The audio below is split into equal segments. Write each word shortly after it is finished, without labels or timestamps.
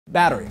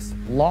Batteries.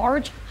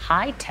 Large,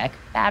 high-tech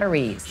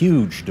batteries.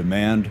 Huge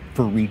demand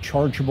for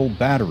rechargeable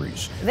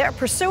batteries. They're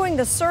pursuing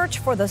the search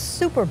for the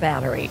super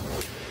battery.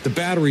 The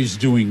battery's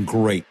doing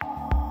great.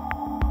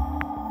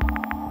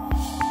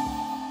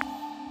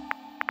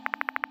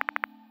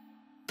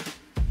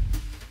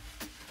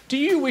 Do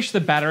you wish the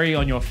battery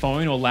on your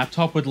phone or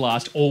laptop would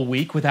last all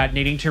week without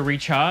needing to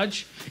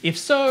recharge? If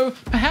so,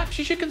 perhaps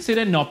you should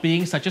consider not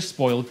being such a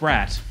spoiled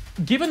brat.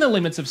 Given the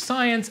limits of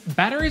science,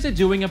 batteries are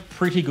doing a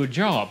pretty good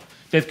job.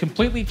 They've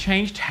completely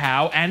changed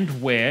how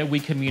and where we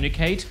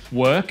communicate,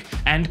 work,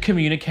 and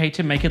communicate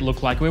to make it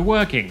look like we're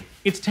working.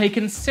 It's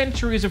taken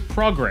centuries of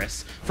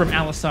progress, from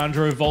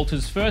Alessandro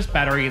Volta's first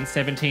battery in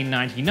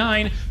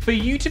 1799, for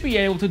you to be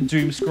able to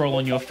doom scroll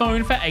on your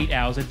phone for 8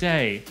 hours a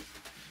day.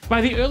 By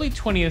the early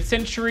 20th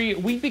century,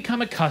 we'd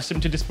become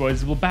accustomed to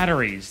disposable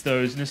batteries,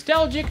 those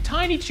nostalgic,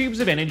 tiny tubes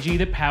of energy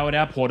that powered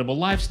our portable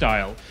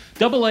lifestyle.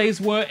 AA's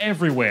were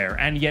everywhere,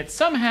 and yet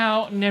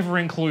somehow never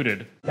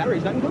included.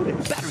 Batteries not included.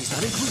 Batteries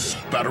not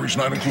included. Batteries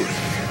not included.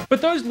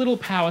 But those little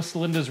power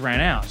cylinders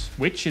ran out,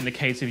 which in the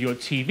case of your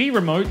TV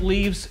remote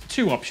leaves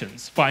two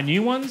options: buy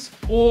new ones,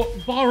 or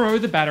borrow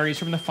the batteries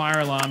from the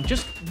fire alarm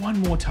just one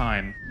more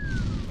time.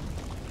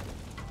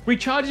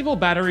 Rechargeable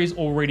batteries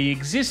already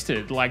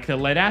existed, like the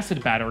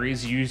lead-acid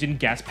batteries used in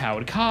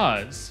gas-powered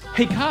cars.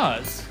 Hey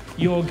cars,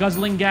 you're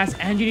guzzling gas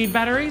and you need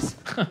batteries?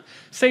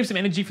 Save some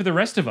energy for the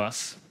rest of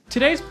us.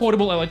 Today's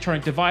portable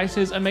electronic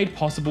devices are made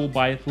possible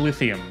by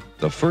lithium.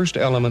 The first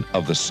element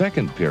of the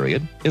second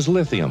period is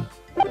lithium.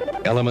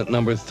 Element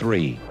number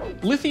 3.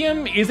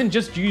 Lithium isn't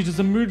just used as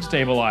a mood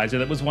stabilizer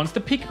that was once the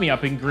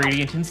pick-me-up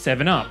ingredient in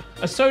 7-Up.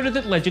 A soda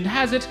that, legend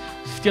has it,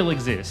 still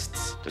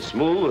exists. To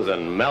smooth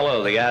and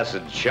mellow the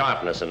acid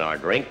sharpness in our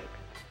drink,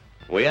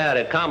 we add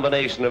a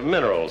combination of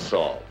mineral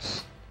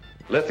salts,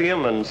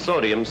 lithium and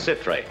sodium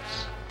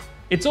citrates.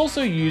 It's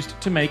also used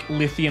to make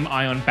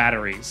lithium-ion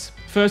batteries.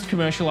 First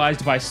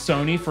commercialized by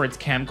Sony for its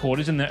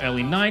camcorders in the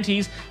early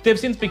 90s, they've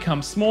since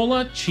become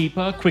smaller,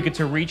 cheaper, quicker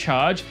to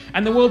recharge,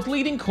 and the world's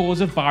leading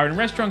cause of bar and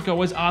restaurant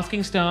goers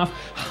asking staff,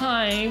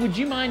 "Hi, would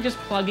you mind just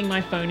plugging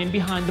my phone in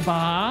behind the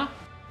bar?"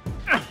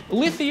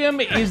 Lithium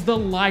is the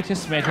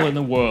lightest metal in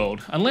the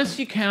world, unless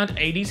you count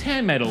 80s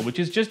hair metal, which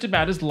is just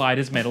about as light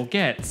as metal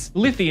gets.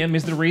 Lithium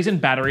is the reason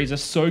batteries are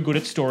so good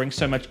at storing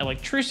so much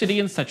electricity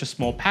in such a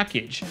small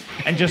package.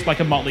 And just like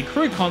a Motley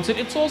Crue concert,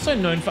 it's also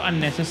known for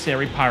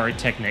unnecessary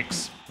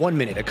pyrotechnics. 1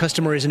 minute, a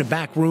customer is in a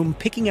back room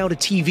picking out a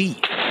TV.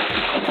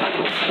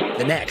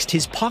 The next,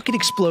 his pocket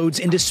explodes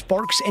into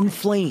sparks and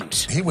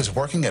flames. He was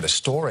working at a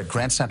store at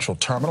Grand Central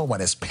Terminal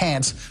when his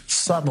pants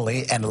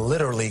suddenly and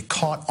literally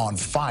caught on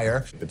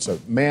fire. It's a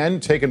man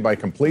taken by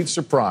complete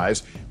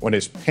surprise when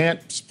his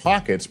pants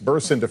pockets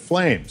burst into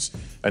flames.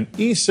 An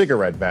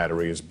e-cigarette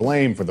battery is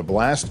blamed for the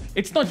blast.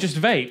 It's not just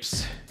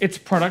vapes, it's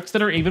products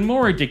that are even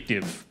more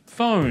addictive: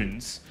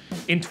 phones.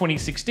 In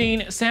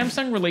 2016,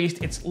 Samsung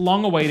released its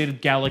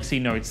long-awaited Galaxy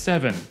Note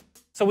 7.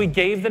 So we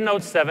gave the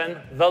Note 7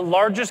 the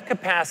largest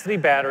capacity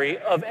battery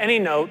of any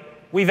Note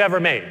we've ever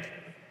made.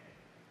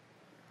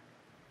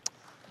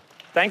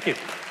 Thank you.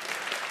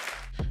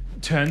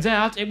 Turns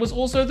out it was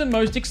also the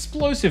most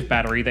explosive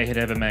battery they had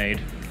ever made.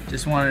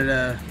 Just wanted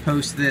to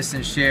post this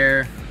and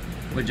share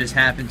what just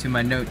happened to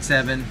my Note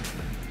 7.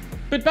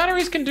 But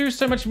batteries can do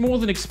so much more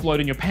than explode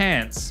in your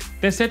pants.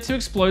 They're set to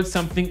explode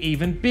something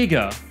even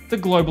bigger: the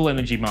global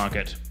energy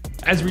market.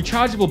 As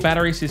rechargeable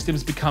battery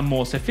systems become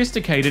more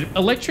sophisticated,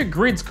 electric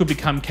grids could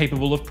become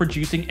capable of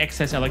producing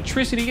excess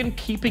electricity and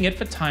keeping it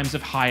for times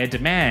of higher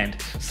demand,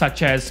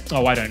 such as,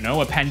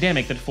 a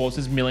pandemic that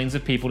forces millions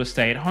of people to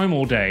stay at home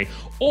all day,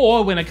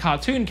 or when a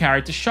cartoon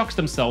character shocks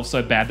themselves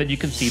so bad that you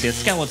can see their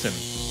skeleton.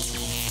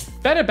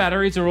 Better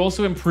batteries are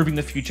also improving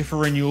the future for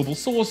renewable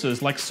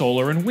sources like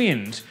solar and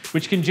wind,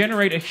 which can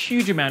generate a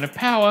huge amount of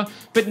power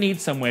but need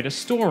somewhere to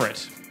store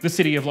it. The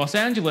city of Los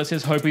Angeles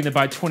is hoping that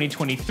by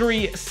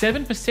 2023,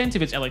 7%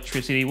 of its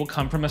electricity will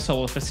come from a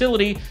solar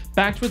facility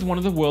backed with one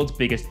of the world's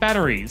biggest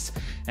batteries.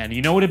 And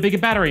you know what a bigger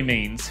battery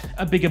means: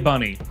 a bigger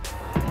bunny.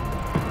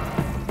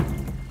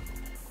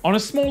 On a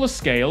smaller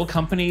scale,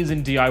 companies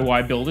and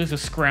DIY builders are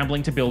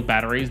scrambling to build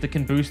batteries that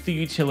can boost the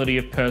utility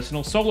of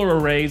personal solar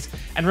arrays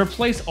and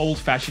replace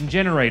old-fashioned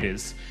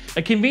generators.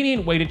 A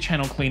convenient way to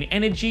channel clean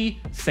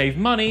energy, save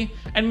money,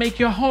 and make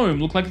your home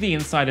look like the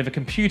inside of a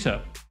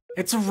computer.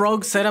 It's a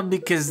rogue setup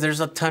because there's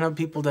a ton of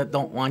people that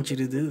don't want you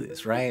to do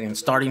this, right? And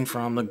starting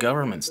from the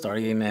government,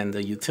 and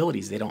the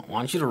utilities, they don't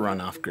want you to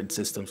run off-grid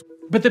systems.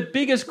 But the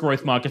biggest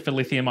growth market for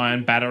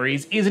lithium-ion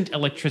batteries isn't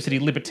electricity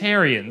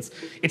libertarians,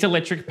 it's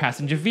electric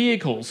passenger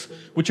vehicles,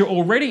 which are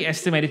already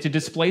estimated to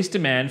displace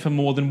demand for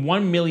more than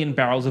 1 million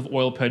barrels of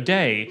oil per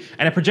day,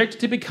 and are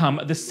projected to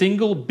become the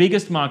single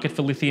biggest market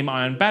for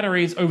lithium-ion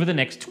batteries over the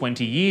next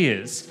 20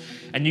 years.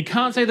 And you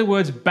can't say the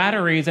words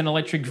batteries and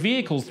electric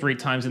vehicles 3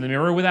 times in the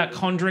mirror without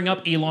conjuring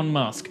up Elon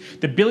Musk,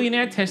 the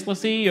billionaire Tesla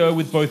CEO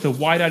with both the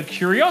wide-eyed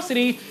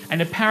curiosity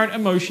and apparent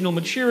emotional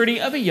maturity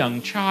of a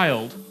young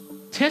child.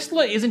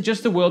 Tesla isn't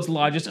just the world's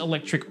largest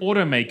electric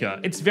automaker,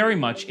 it's very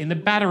much in the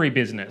battery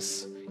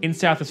business. In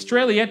South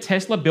Australia,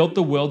 Tesla built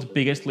the world's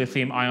biggest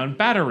lithium-ion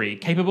battery,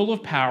 capable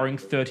of powering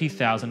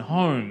 30,000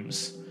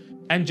 homes.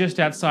 And just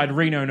outside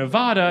Reno,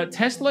 Nevada,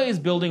 Tesla is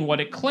building what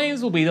it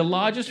claims will be the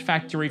largest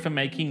factory for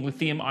making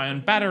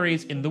lithium-ion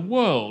batteries in the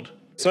world.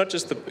 It's not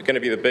just going to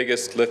be the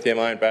biggest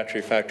lithium-ion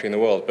battery factory in the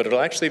world, but it'll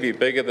actually be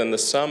bigger than the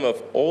sum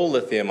of all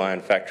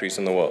lithium-ion factories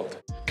in the world.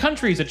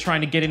 Countries are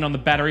trying to get in on the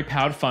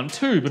battery-powered fun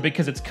too, but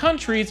because it's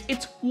countries,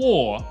 it's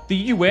war. The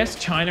US,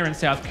 China, and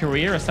South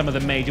Korea are some of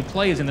the major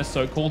players in the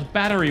so-called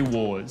battery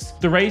wars.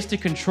 The race to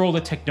control the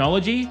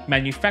technology,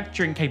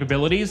 manufacturing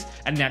capabilities,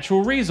 and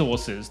natural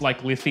resources,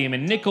 like lithium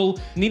and nickel,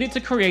 needed to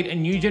create a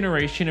new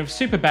generation of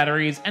super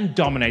batteries and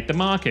dominate the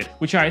market,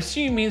 which I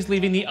assume means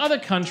leaving the other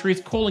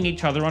countries calling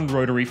each other on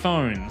rotary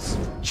phones.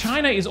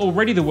 China is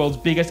already the world's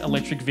biggest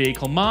electric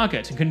vehicle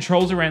market and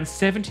controls around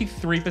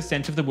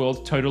 73% of the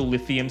world's total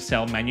lithium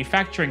cell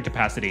manufacturing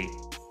capacity.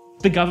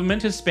 The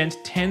government has spent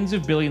tens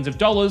of billions of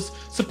dollars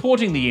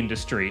supporting the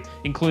industry,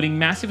 including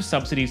massive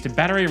subsidies to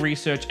battery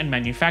research and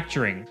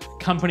manufacturing.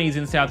 Companies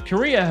in South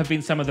Korea have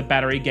been some of the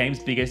battery game's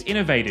biggest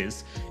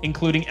innovators,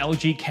 including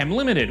LG Chem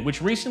Limited,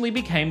 which recently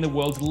became the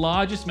world's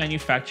largest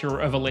manufacturer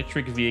of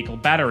electric vehicle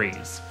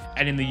batteries.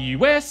 And in the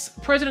US,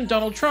 President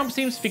Donald Trump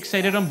seems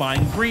fixated on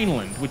buying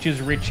Greenland, which is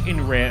rich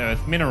in rare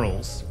earth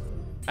minerals.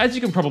 As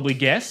you can probably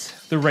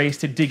guess, the race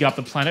to dig up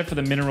the planet for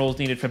the minerals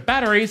needed for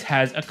batteries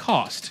has a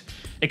cost.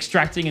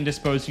 Extracting and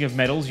disposing of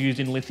metals used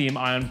in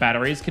lithium-ion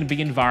batteries can be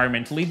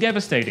environmentally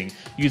devastating,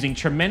 using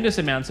tremendous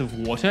amounts of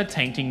water,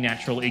 tainting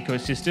natural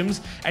ecosystems,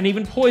 and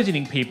even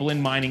poisoning people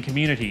in mining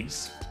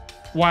communities.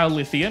 While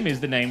lithium is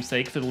the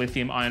namesake for the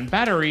lithium-ion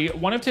battery,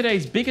 one of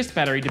today's biggest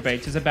battery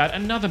debates is about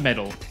another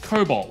metal,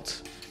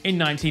 cobalt. In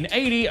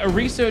 1980, a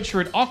researcher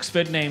at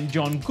Oxford named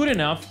John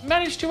Goodenough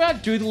managed to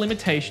outdo the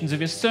limitations of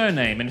his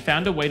surname and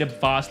found a way to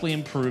vastly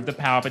improve the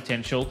power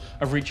potential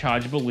of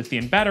rechargeable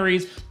lithium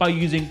batteries by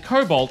using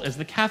cobalt as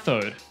the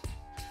cathode.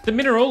 The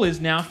mineral is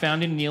now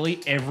found in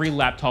nearly every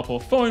laptop or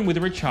phone with a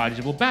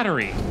rechargeable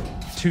battery.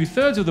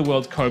 2/3 of the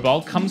world's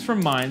cobalt comes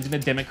from mines in the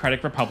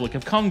Democratic Republic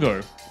of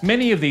Congo.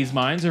 Many of these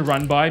mines are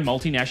run by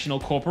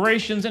multinational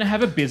corporations and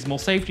have abysmal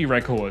safety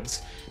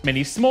records.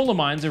 Many smaller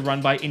mines are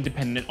run by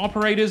independent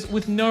operators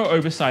with no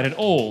oversight at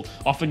all,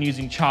 often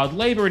using child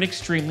labour in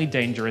extremely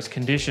dangerous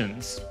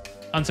conditions.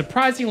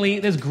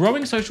 Unsurprisingly, there's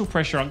growing social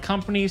pressure on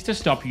companies to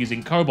stop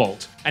using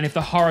cobalt. And if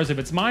the horrors of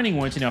its mining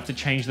weren't enough to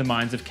change the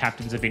minds of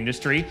captains of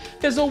industry,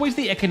 there's always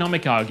the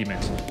economic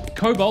argument.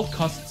 Cobalt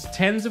costs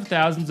tens of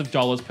thousands of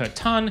dollars per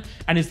ton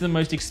and is the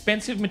most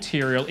expensive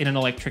material in an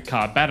electric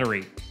car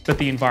battery. But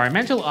the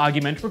environmental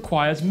argument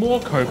requires more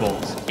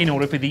cobalt. In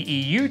order for the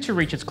EU to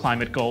reach its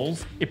climate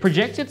goals, it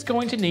projects it's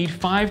going to need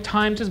 5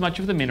 times as much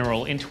of the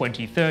mineral in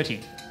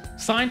 2030.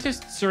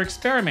 Scientists are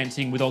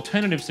experimenting with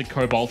alternatives to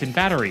cobalt in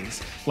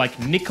batteries, like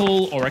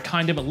nickel or a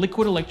kind of a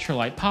liquid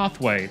electrolyte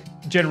pathway.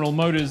 General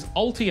Motors'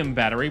 Ultium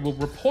battery will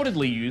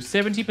reportedly use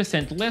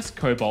 70% less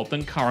cobalt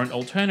than current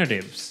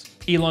alternatives.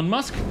 Elon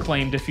Musk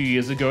claimed a few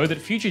years ago that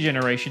future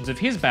generations of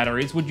his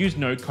batteries would use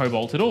no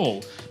cobalt at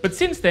all, but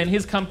since then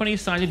his company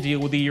signed a deal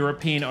with a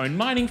European-owned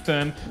mining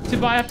firm to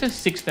buy up to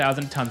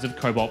 6,000 tons of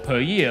cobalt per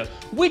year,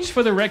 which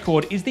for the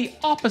record is the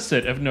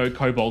opposite of no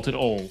cobalt at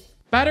all.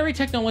 Battery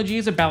technology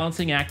is a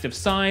balancing act of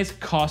size,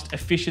 cost,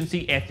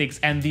 efficiency, ethics,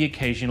 and the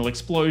occasional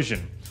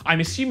explosion.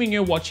 I'm assuming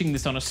you're watching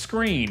this on a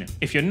screen.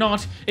 If you're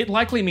not, it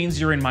likely means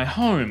you're in my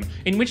home,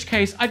 in which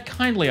case I'd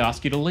kindly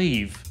ask you to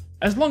leave.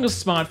 As long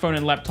as smartphone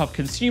and laptop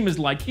consumers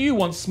like you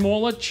want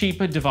smaller,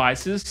 cheaper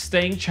devices,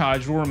 staying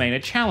charged will remain a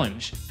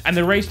challenge, and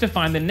the race to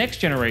find the next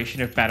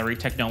generation of battery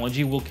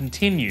technology will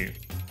continue.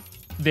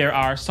 There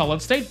are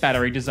solid-state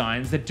battery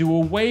designs that do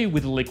away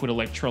with the liquid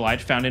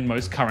electrolyte found in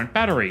most current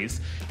batteries.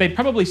 They'd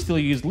probably still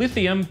use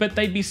lithium, but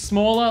they'd be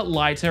smaller,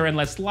 lighter, and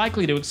less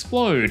likely to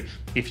explode,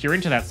 if you're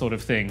into that sort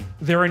of thing.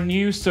 There are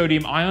new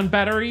sodium-ion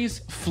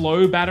batteries,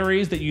 flow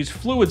batteries that use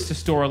fluids to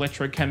store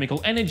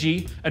electrochemical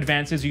energy,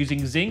 advances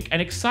using zinc,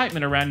 and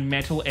excitement around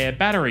metal-air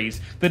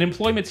batteries that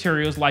employ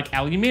materials like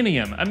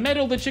aluminium, a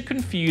metal that should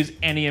confuse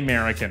any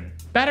American.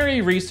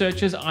 Battery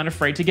researchers aren't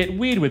afraid to get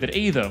weird with it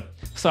either.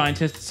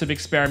 Scientists have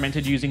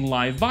experimented using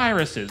live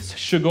viruses,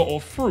 sugar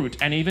or fruit,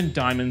 and even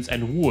diamonds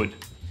and wood.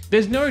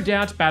 There's no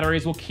doubt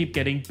batteries will keep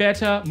getting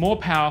better, more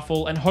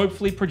powerful, and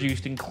hopefully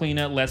produced in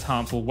cleaner, less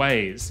harmful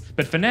ways.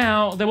 But for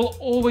now, there will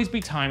always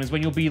be times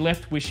when you'll be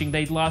left wishing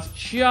they'd last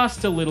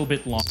just a little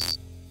bit longer.